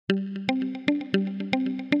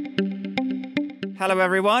Hello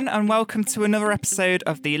everyone and welcome to another episode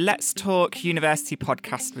of the Let's Talk University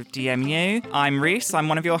podcast with DMU. I'm Reese, I'm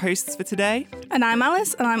one of your hosts for today. And I'm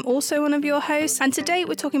Alice, and I'm also one of your hosts. And today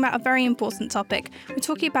we're talking about a very important topic. We're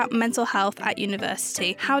talking about mental health at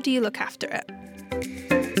university. How do you look after it?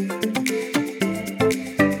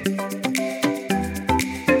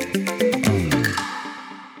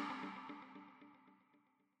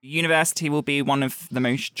 University will be one of the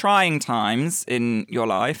most trying times in your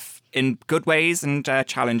life, in good ways and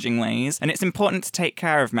challenging ways. And it's important to take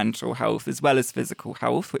care of mental health as well as physical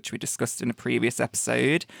health, which we discussed in a previous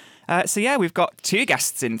episode. We've got two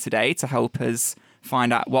guests in today to help us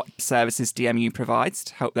find out what services DMU provides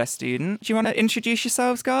to help their students. Do you want to introduce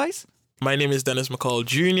yourselves, guys? My name is Dennis McCall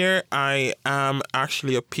Jr. I am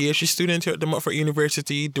actually a PhD student here at the Montfort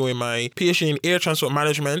University doing my PhD in Air Transport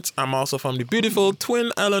Management. I'm also from the beautiful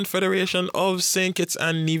Twin Island Federation of St. Kitts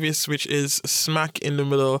and Nevis, which is smack in the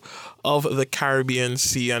middle of the Caribbean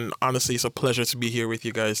Sea. And honestly, it's a pleasure to be here with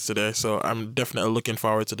you guys today. So I'm definitely looking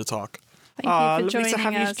forward to the talk. Thank you for joining lovely to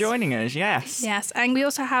have us. you joining us, yes. Yes, and we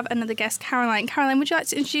also have another guest, Caroline. Caroline, would you like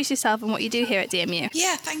to introduce yourself and what you do here at DMU?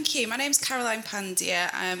 Yeah, thank you. My name's Caroline Pandya.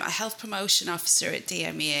 I'm a health promotion officer at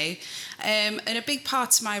DMU. And a big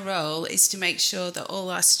part of my role is to make sure that all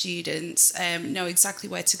our students know exactly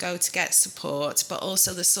where to go to get support, but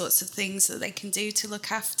also the sorts of things that they can do to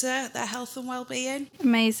look after their health and well-being.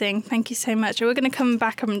 Amazing. Thank you so much. We're going to come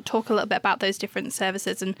back and talk a little bit about those different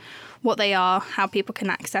services and what they are, how people can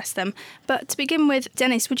access them. But to begin with,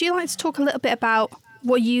 Dennis, would you like to talk a little bit about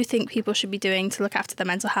what you think people should be doing to look after their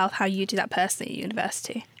mental health, how you do that personally at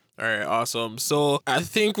university? All right, awesome. So I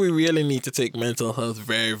think we really need to take mental health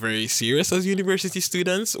very, very serious as university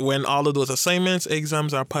students. When all of those assignments,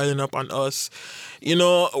 exams are piling up on us, you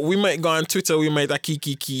know, we might go on Twitter, we might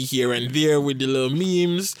kiki here and there with the little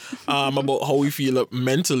memes about how we feel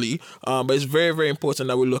mentally. But it's very, very important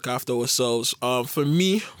that we look after ourselves. For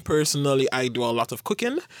me, personally, I do a lot of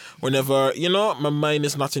cooking. Whenever, you know, my mind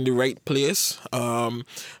is not in the right place,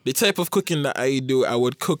 the type of cooking that I do, I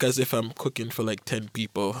would cook as if I'm cooking for like 10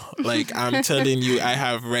 people. Like, I'm telling you, I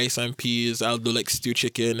have rice and peas. I'll do like stew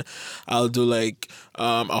chicken. I'll do like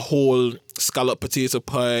a whole scallop potato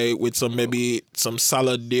pie with maybe some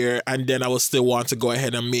salad there, and then I will still want to go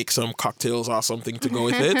ahead and make some cocktails or something to go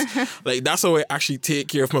with it. Like, that's how I actually take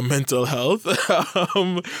care of my mental health.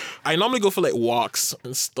 I normally go for like walks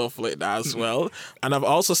and stuff like that as well. And I've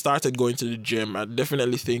also started going to the gym. I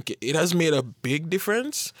definitely think it has made a big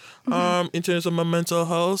difference in terms of my mental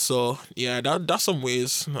health. So yeah, that's some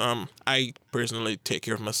ways I personally take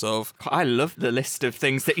care of myself. I love the list of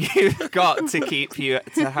things that you've got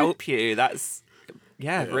to help you. That's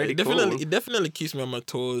really cool. It definitely keeps me on my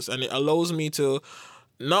toes, and it allows me to.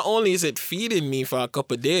 Not only is it feeding me for a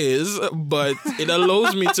couple of days, but it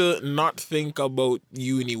allows me to not think about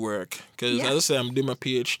uni work. Because as I say, I'm doing my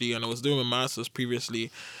PhD and I was doing my master's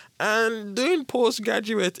previously. And doing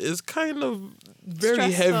postgraduate is kind of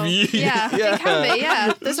very stressful. Heavy. Yeah, it can be,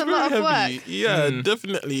 yeah. There's a lot of work. Yeah,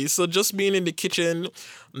 definitely. So just being in the kitchen,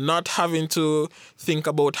 not having to think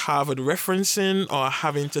about Harvard referencing or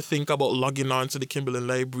having to think about logging on to the Kimberlin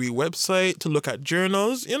Library website to look at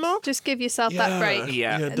journals, you know? Just give yourself that break,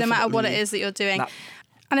 no matter what it is that you're doing.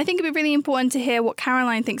 And I think it'd be really important to hear what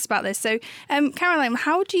Caroline thinks about this. So, Caroline,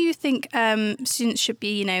 how do you think students should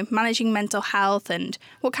be, managing mental health, and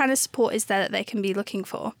what kind of support is there that they can be looking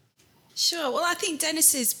for? Sure. Well, I think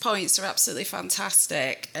Dennis's points are absolutely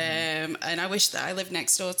fantastic. And I wish that I lived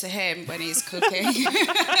next door to him when he's cooking.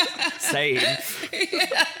 Same.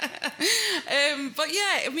 But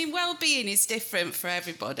yeah, I mean, well-being is different for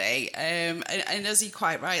everybody. And as you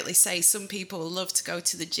quite rightly say, some people love to go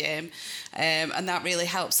to the gym, and that really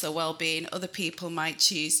helps their well-being. Other people might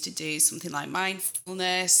choose to do something like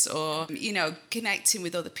mindfulness or, connecting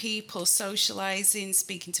with other people, socialising,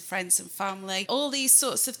 speaking to friends and family. All these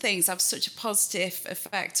sorts of things have such a positive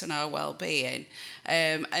effect on our well-being.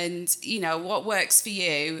 And what works for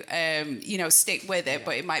you, stick with it,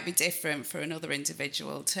 but it might be different for another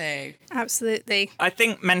individual too. Absolutely. I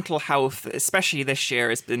think mental health, especially this year,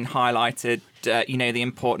 has been highlighted, the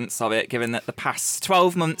importance of it, given that the past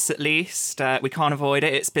 12 months at least, we can't avoid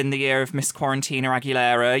it. It's been the year of Miss Quarantina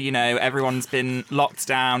Aguilera. Everyone's been locked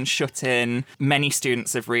down, shut in. Many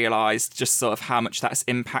students have realised just sort of how much that's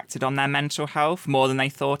impacted on their mental health, more than they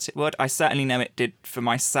thought it would. I certainly know it did for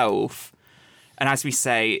myself. And as we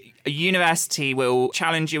say, a university will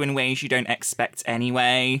challenge you in ways you don't expect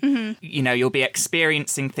anyway. Mm-hmm. You'll be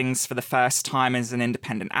experiencing things for the first time as an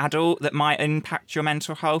independent adult that might impact your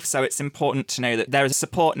mental health. So it's important to know that there are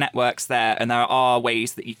support networks there and there are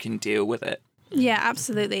ways that you can deal with it. Yeah,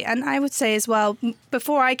 absolutely. And I would say as well,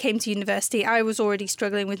 before I came to university, I was already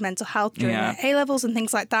struggling with mental health during my A-levels and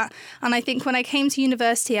things like that. And I think when I came to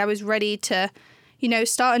university, I was ready to,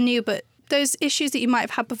 start anew, but those issues that you might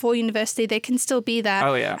have had before university, they can still be there.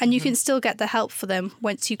 Oh, yeah. And you can still get the help for them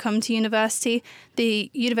once you come to university. The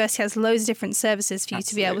university has loads of different services for you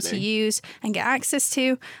to be able to use and get access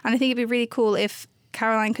to. And I think it'd be really cool if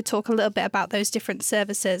Caroline could talk a little bit about those different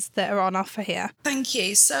services that are on offer here. Thank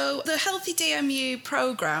you. So the Healthy DMU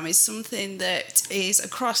programme is something that is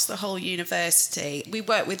across the whole university. We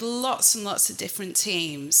work with lots and lots of different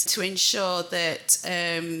teams to ensure that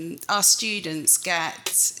our students get,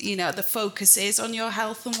 the focus is on your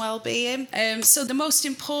health and well-being. So the most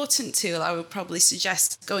important tool I would probably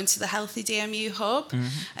suggest going to the Healthy DMU Hub.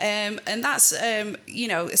 And that's, a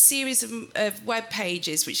series of web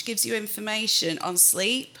pages which gives you information on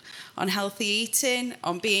sleep, on healthy eating,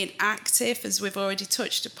 on being active, as we've already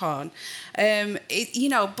touched upon. But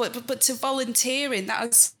to volunteering, that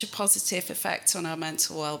has such a positive effect on our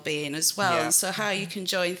mental well-being as well. Yeah. And so how you can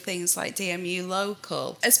join things like DMU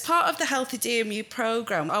Local. As part of the Healthy DMU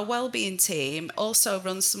programme, our wellbeing team also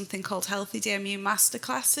runs something called Healthy DMU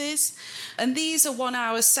Masterclasses. And these are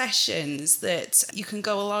 1-hour sessions that you can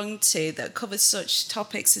go along to that cover such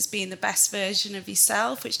topics as being the best version of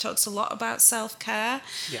yourself, which talks a lot about self-care.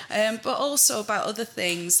 But also about other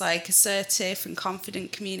things like assertive and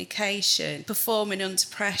confident communication, performing under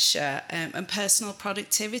pressure, and personal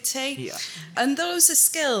productivity. Yeah. And those are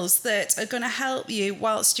skills that are going to help you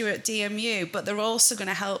whilst you're at DMU, but they're also going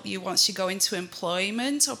to help you once you go into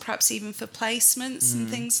employment or perhaps even for placements and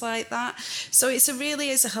things like that. So it really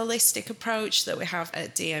is a holistic approach that we have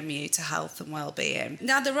at DMU to health and well-being.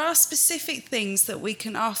 Now, there are specific things that we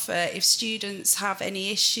can offer if students have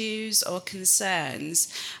any issues or concerns.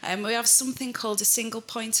 We have something called a single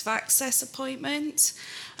point of access appointment.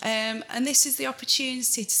 And this is the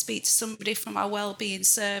opportunity to speak to somebody from our wellbeing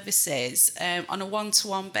services on a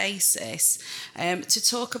one-to-one basis to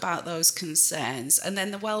talk about those concerns. And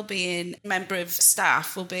then the wellbeing member of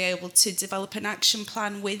staff will be able to develop an action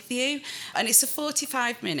plan with you. And it's a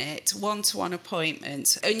 45-minute one-to-one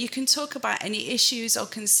appointment. And you can talk about any issues or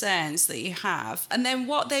concerns that you have. And then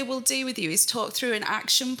what they will do with you is talk through an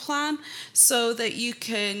action plan so that you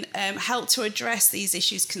can help to address these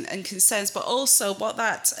issues and concerns. But also what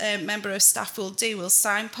that member of staff will do will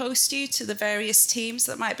signpost you to the various teams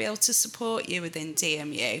that might be able to support you within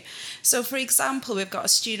DMU. So, for example, we've got a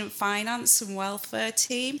student finance and welfare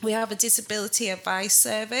team. We have a disability advice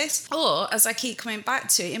service. Or, as I keep coming back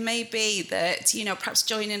to, it may be that, perhaps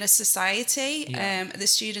joining a society, the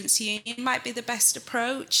Students' Union might be the best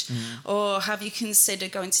approach. Or have you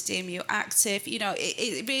considered going to DMU Active?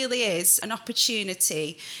 It really is an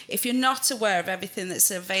opportunity. If you're not aware of everything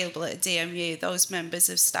that's available at DMU, those members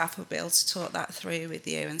of staff will be able to talk that through with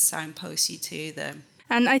you and signpost you to them.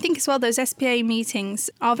 And I think as well, those SPA meetings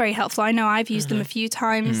are very helpful. I know I've used them a few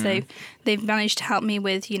times. They've managed to help me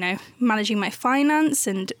with, managing my finance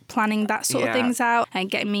and planning that sort of things out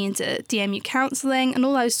and getting me into DMU counselling and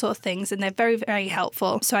all those sort of things. And they're very, very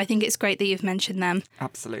helpful. So I think it's great that you've mentioned them.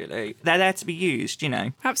 Absolutely. They're there to be used,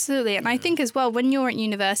 Absolutely. And I think as well, when you're at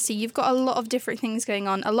university, you've got a lot of different things going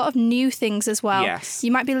on, a lot of new things as well. Yes.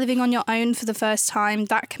 You might be living on your own for the first time.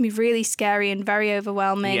 That can be really scary and very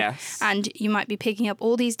overwhelming. Yes. And you might be picking up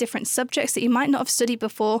all these different subjects that you might not have studied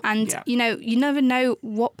before. And, you never know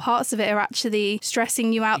what parts of it are actually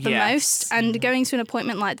stressing you out the most. And going to an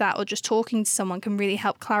appointment like that or just talking to someone can really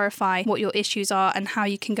help clarify what your issues are and how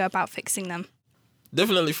you can go about fixing them.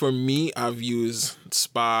 Definitely for me, I've used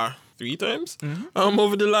SPA 3 times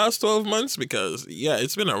over the last 12 months because,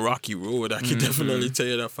 it's been a rocky road. I can definitely tell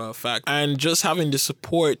you that for a fact. And just having the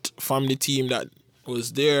support from the team that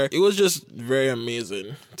was there, it was just very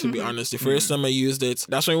amazing, to be honest. The first time I used it,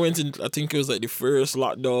 that's when I went in, I think it was like the first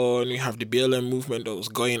lockdown. We have the BLM movement that was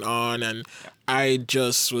going on, and I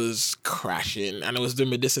just was crashing, and I was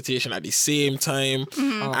doing my dissertation at the same time,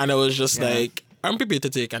 and I was just like, I'm prepared to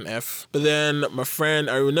take an F. But then my friend,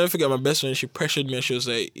 I will never forget my best friend, she pressured me and she was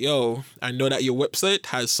like, yo, I know that your website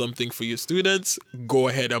has something for your students. Go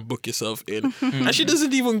ahead and book yourself in. And she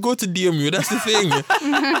doesn't even go to DMU. That's the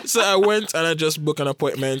thing. So I went and I just booked an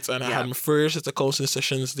appointment and I had my first set of counseling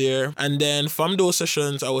sessions there. And then from those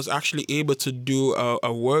sessions, I was actually able to do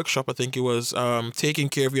a workshop. I think it was Taking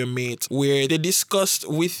Care of Your Mate, where they discussed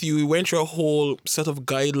with you, we went through a whole set of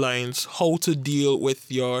guidelines, how to deal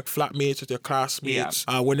with your flatmates, with your classmates, classmates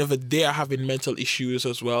whenever they are having mental issues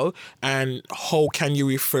as well, and how can you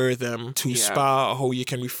refer them to SPA, how you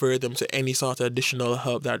can refer them to any sort of additional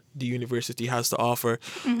help that the university has to offer.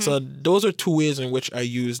 So those are two ways in which I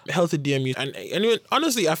used Healthy DMU, and anyway,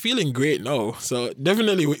 honestly, I'm feeling great now. So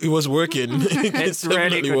definitely it was working. It's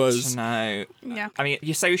really good was. to know. Yeah. I mean,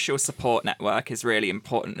 your social support network is really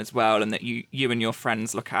important as well, and that you and your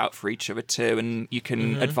friends look out for each other too, and you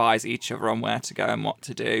can advise each other on where to go and what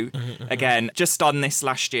to do. Again, just on this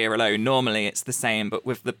last year alone, normally it's the same, but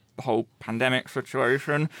with the whole pandemic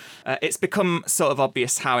situation, it's become sort of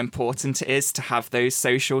obvious how important it is to have those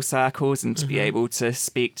social circles and to be able to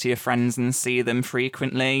speak to your friends and see them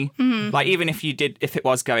frequently. Like, even if it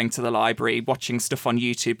was going to the library, watching stuff on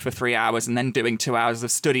YouTube for 3 hours and then doing 2 hours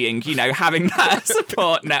of studying, having that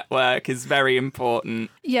support network is very important.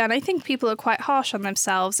 Yeah, and I think people are quite harsh on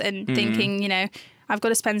themselves and thinking, I've got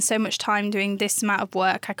to spend so much time doing this amount of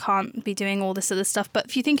work. I can't be doing all this other stuff. But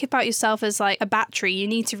if you think about yourself as like a battery, you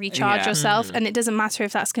need to recharge yourself. And it doesn't matter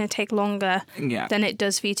if that's going to take longer than it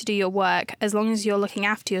does for you to do your work. As long as you're looking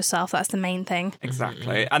after yourself, that's the main thing.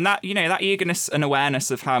 Exactly. And that, that eagerness and awareness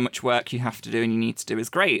of how much work you have to do and you need to do is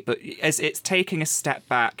great. But as it's taking a step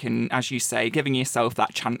back and, as you say, giving yourself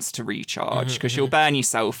that chance to recharge, because you'll burn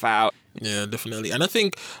yourself out. Yeah, definitely. And I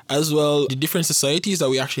think as well, the different societies that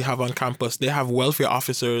we actually have on campus, they have welfare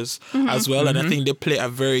officers as well. And I think they play a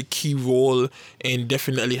very key role in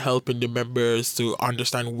definitely helping the members to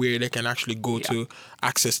understand where they can actually go to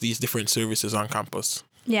access these different services on campus.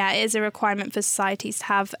 Yeah, it is a requirement for societies to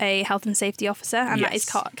have a health and safety officer. And that is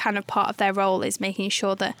kind of part of their role, is making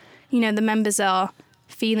sure that, the members are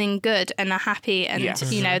feeling good and are happy and,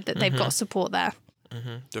 that they've got support there.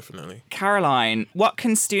 Definitely. Caroline, what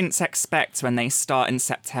can students expect when they start in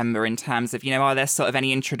September in terms of, are there sort of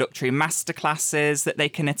any introductory masterclasses that they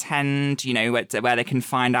can attend, where they can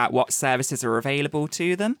find out what services are available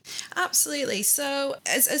to them? Absolutely. So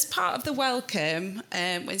as part of the welcome,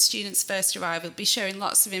 when students first arrive, we'll be sharing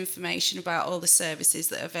lots of information about all the services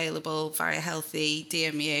that are available via Healthy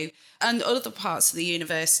DMU and other parts of the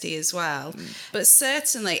university as well. But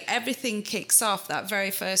certainly everything kicks off that very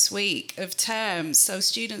first week of term. So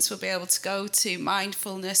students will be able to go to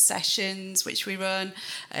mindfulness sessions, which we run,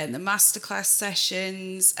 and the masterclass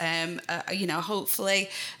sessions. Hopefully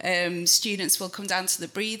students will come down to the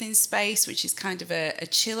breathing space, which is kind of a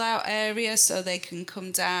chill out area, so they can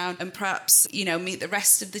come down and perhaps, meet the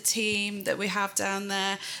rest of the team that we have down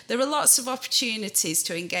there. There are lots of opportunities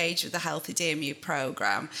to engage with the Healthy DMU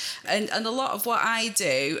programme. And a lot of what I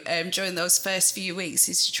do during those first few weeks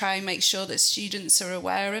is to try and make sure that students are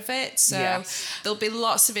aware of it. So there'll be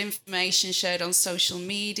lots of information shared on social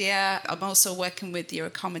media. I'm also working with your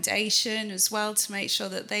accommodation as well to make sure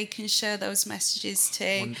that they can share those messages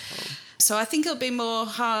too. Wonderful. So I think it'll be more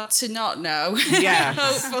hard to not know, Yeah.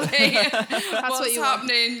 hopefully, what's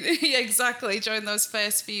happening exactly during those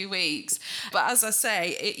first few weeks. But as I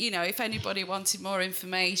say, if anybody wanted more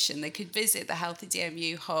information, they could visit the Healthy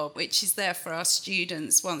DMU Hub, which is there for our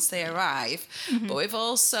students once they arrive. But we've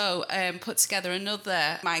also put together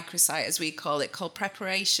another microsite, as we call it, called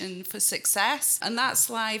Preparation for Success. And that's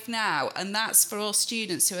live now. And that's for all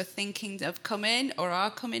students who are thinking of coming or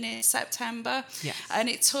are coming in September. Yes. And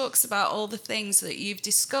it talks about all the things that you've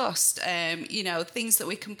discussed, things that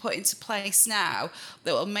we can put into place now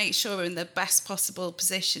that will make sure we're in the best possible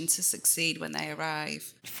position to succeed when they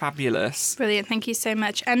arrive. Fabulous. Brilliant. Thank you so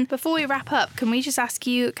much. And before we wrap up, can we just ask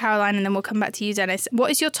you, Caroline, and then we'll come back to you, Dennis,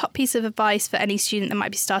 what is your top piece of advice for any student that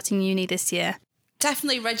might be starting uni this year?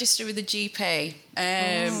 Definitely register with a GP.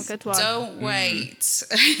 Good one. Don't wait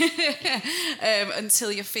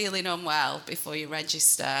until you're feeling unwell before you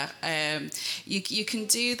register. You can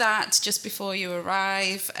do that just before you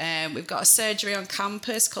arrive. We've got a surgery on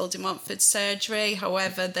campus called De Montfort Surgery.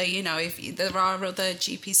 However, if there are other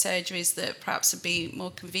GP surgeries that perhaps would be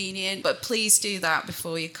more convenient, but please do that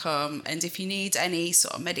before you come. And if you need any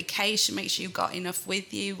sort of medication, make sure you've got enough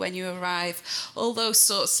with you when you arrive. All those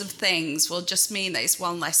sorts of things will just mean that it's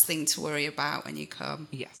one less thing to worry about when you come.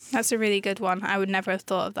 Yes. That's a really good one. I would never have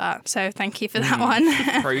thought of that. So thank you for that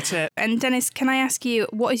one. Pro tip. And Dennis, can I ask you,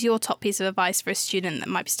 what is your top piece of advice for a student that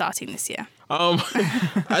might be starting this year?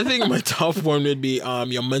 I think my top one would be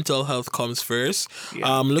your mental health comes first.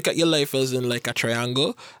 Yeah. Look at your life as in like a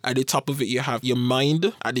triangle. At the top of it, you have your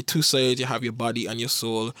mind. At the two sides, you have your body and your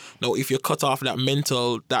soul. Now, if you cut off that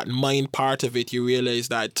mind part of it, you realize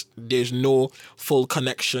that there's no full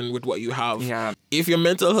connection with what you have. Yeah. If your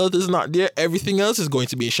mental health is not there, everything else is going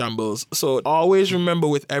to be in shambles. So always remember,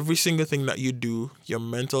 with every single thing that you do, your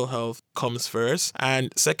mental health comes first.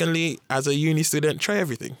 And secondly, as a uni student, try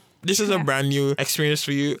everything. This is a brand new experience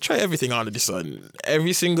for you. Try everything under the sun.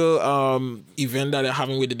 Every single event that they're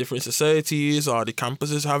having with the different societies or the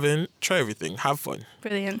campuses having, try everything. Have fun.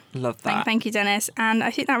 Brilliant. Love that. Thank you, Dennis. And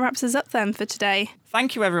I think that wraps us up then for today.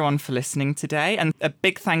 Thank you, everyone, for listening today. And a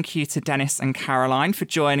big thank you to Dennis and Caroline for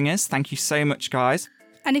joining us. Thank you so much, guys.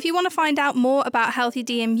 And if you want to find out more about Healthy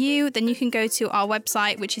DMU, then you can go to our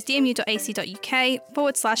website, which is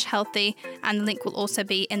dmu.ac.uk/healthy, and the link will also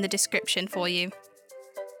be in the description for you.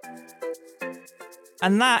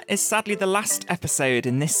 And that is sadly the last episode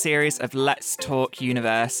in this series of Let's Talk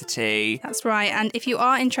University. That's right. And if you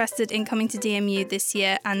are interested in coming to DMU this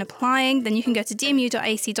year and applying, then you can go to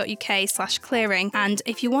dmu.ac.uk/clearing. And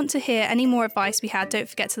if you want to hear any more advice we had, don't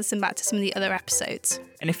forget to listen back to some of the other episodes.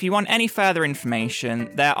 And if you want any further information,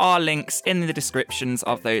 there are links in the descriptions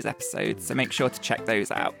of those episodes, so make sure to check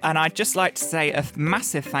those out. And I'd just like to say a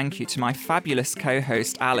massive thank you to my fabulous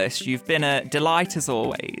co-host, Alice. You've been a delight as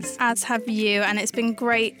always. As have you, and it's been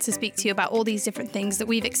great to speak to you about all these different things that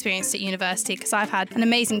we've experienced at university, because I've had an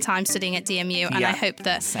amazing time studying at DMU, and I hope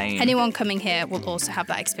that anyone coming here will also have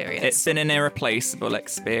that experience. It's been an irreplaceable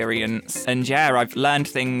experience, and yeah, I've learned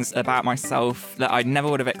things about myself that I never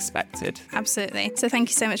would have expected. Absolutely. So thank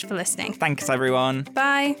you so much for listening. Thanks, everyone.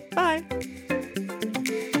 Bye. Bye.